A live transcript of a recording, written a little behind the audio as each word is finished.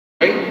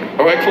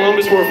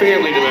Columbus, we're a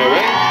family tonight,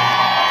 right?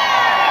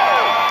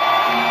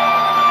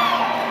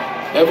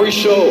 Every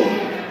show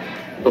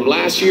from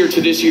last year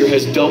to this year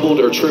has doubled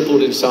or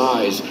tripled in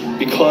size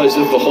because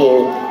of the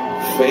whole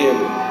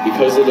family,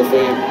 because of the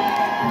family.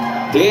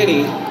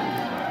 Danny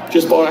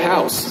just bought a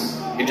house.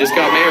 He just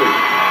got married.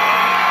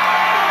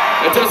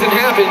 That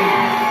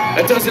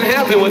doesn't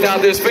happen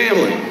without this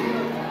family.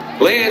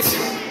 Lance,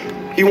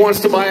 he wants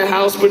to buy a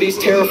house, but he's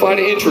terrified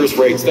of interest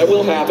rates. That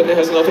will happen. It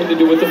has nothing to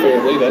do with the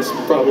family. That's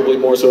probably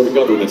more so the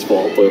government's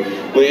fault, but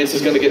Lance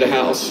is going to get a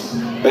house.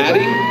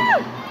 Maddie,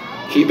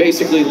 he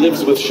basically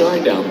lives with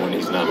Shinedown when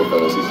he's not with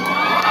us.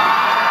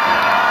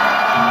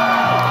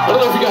 I don't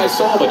know if you guys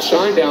saw, but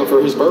Shinedown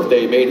for his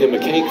birthday made him a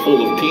cake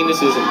full of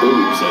penises and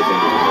boobs, I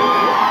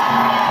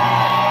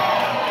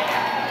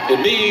think.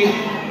 And me,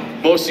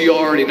 most of you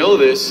already know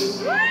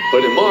this,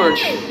 but in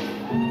March,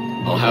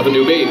 I'll have a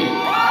new baby.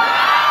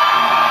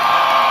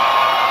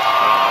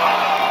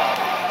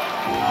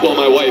 Well,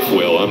 my wife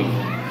will. I'm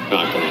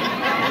not gonna.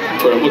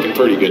 I'm looking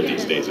pretty good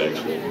these days,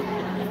 actually.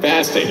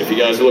 Fasting, if you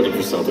guys are looking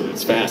for something,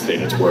 it's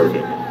fasting, it's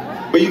working.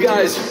 But you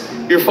guys,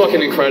 you're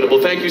fucking incredible.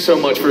 Thank you so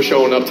much for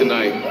showing up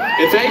tonight.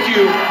 And thank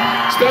you,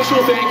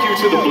 special thank you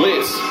to the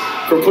Blitz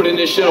for putting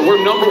this shit on. We're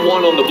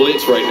 #1 on the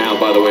Blitz right now,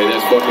 by the way.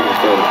 That's fucking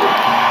incredible.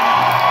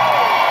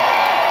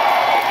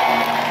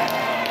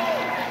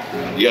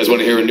 You guys want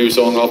to hear a new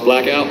song off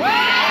Blackout?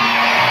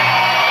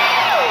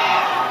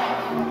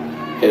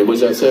 Hey, what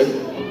does that say?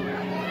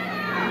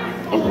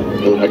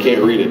 I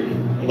can't read it.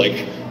 I'm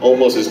like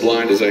almost as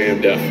blind as I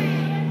am deaf.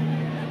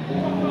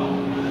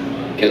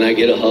 Can I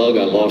get a hug?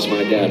 I lost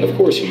my dad. Of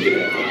course you can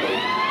have a hug.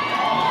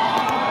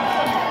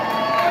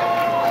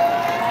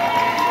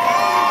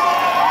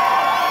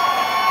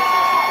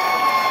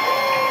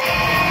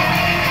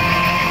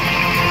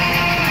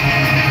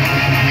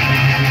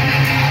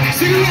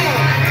 Sing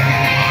along.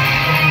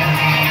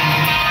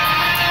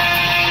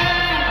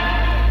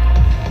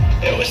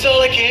 It was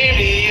all I came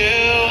to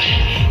you,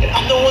 and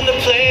I'm the one that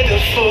played the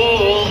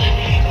fool.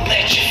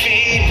 Let you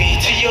feed me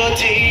to your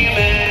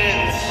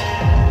demons.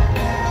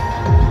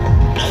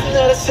 Nothing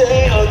that I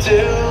say or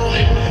do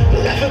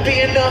will ever be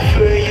enough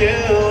for you.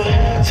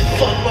 So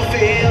fuck my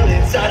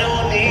feelings, I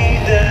don't need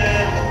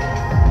them.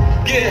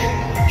 Yeah,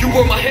 you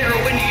were my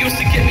heroine, you used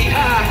to get me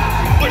high,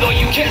 but all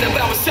you cared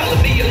about was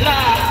selling me a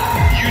lie.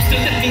 You used to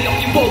lift me up,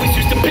 you always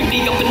used to pick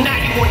me up, and now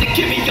you want to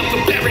give me up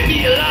and bury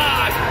me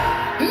alive.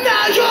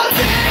 Now you're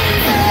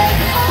leaving,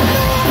 I'm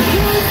the one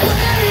who's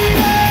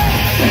bleeding.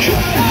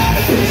 Cut out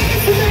a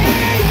piece of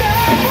me,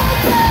 now I'm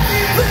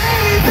barely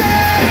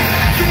breathing.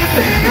 Keep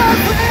me up,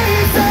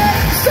 pleasing,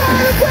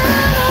 started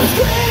when I'm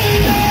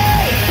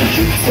screaming.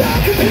 You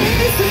took a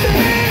piece of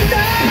me,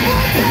 now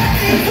I'm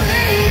barely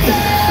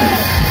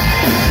breathing.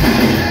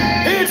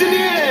 Hands in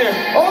the air,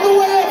 all the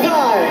way up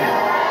high.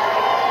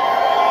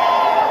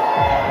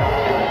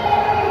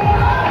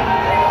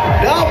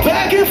 Now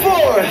back and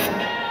forth.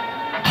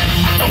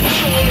 I'm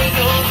holding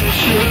on to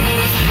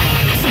shoes,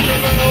 still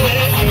run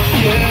away from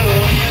you.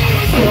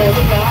 All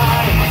the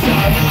lies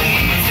I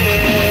believed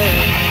in,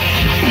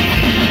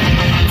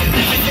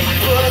 everything you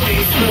put me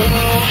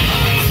through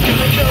is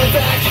gonna come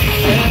back to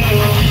you.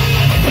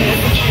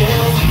 If it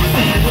kills you,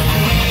 then we'll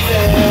be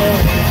there.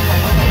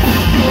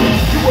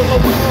 You were my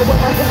world when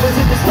my head was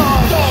in the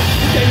stars.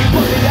 You gave me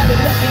money out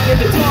and left me in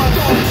the dark.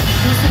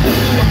 Used to pick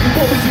me up, you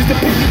always used to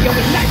pick me up,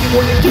 and now you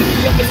wanna give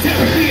me up and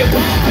tear me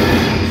apart.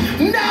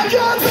 Now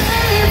you're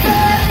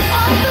leaving,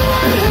 I'm the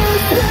one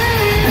who's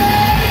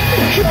bleeding.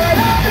 Cut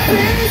out a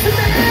piece of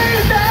me,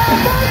 now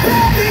I'm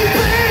barely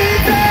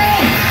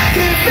breathing.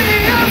 Give me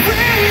a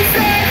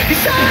reason, you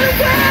started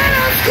when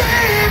I'm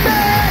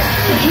screaming.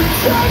 You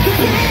took a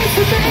piece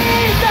of me,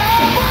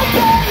 now I'm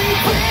barely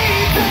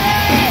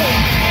breathing.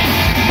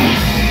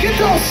 Get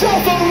those cell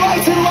phone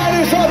lights and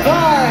lighters up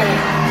high.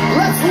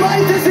 Let's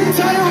light this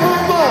entire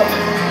room up.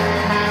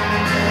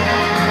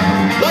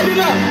 Light it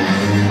up.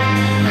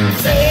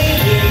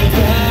 Take me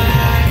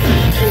back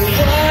to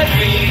what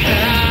we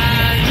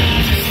had.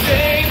 Just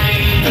take me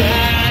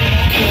back,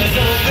 'cause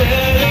I'm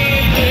barely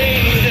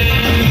breathing.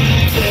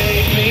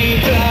 Take me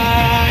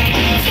back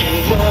to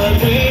what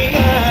we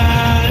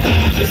had.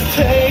 Just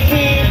take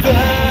me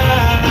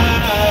back.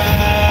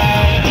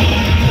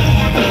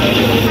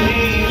 You're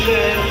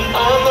leaving,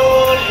 I'm the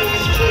one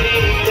who's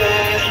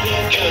bleeding.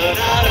 Cut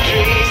out a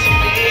piece of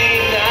me,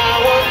 now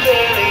I'm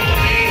barely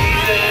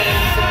breathing.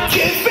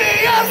 Give me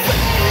a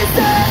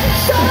reason,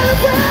 started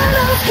when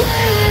I'm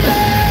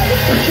screaming.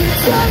 You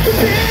took a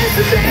piece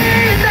of me,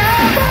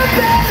 now I'm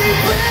barely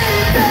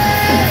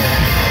breathing.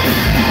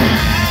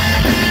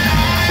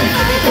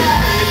 I'm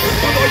barely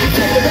breathing. All you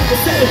care about is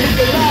selling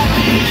me alive.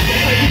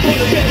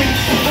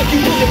 How you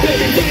wanna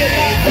bury me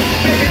alive?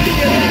 Bury me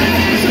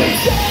alive. So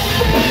tell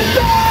me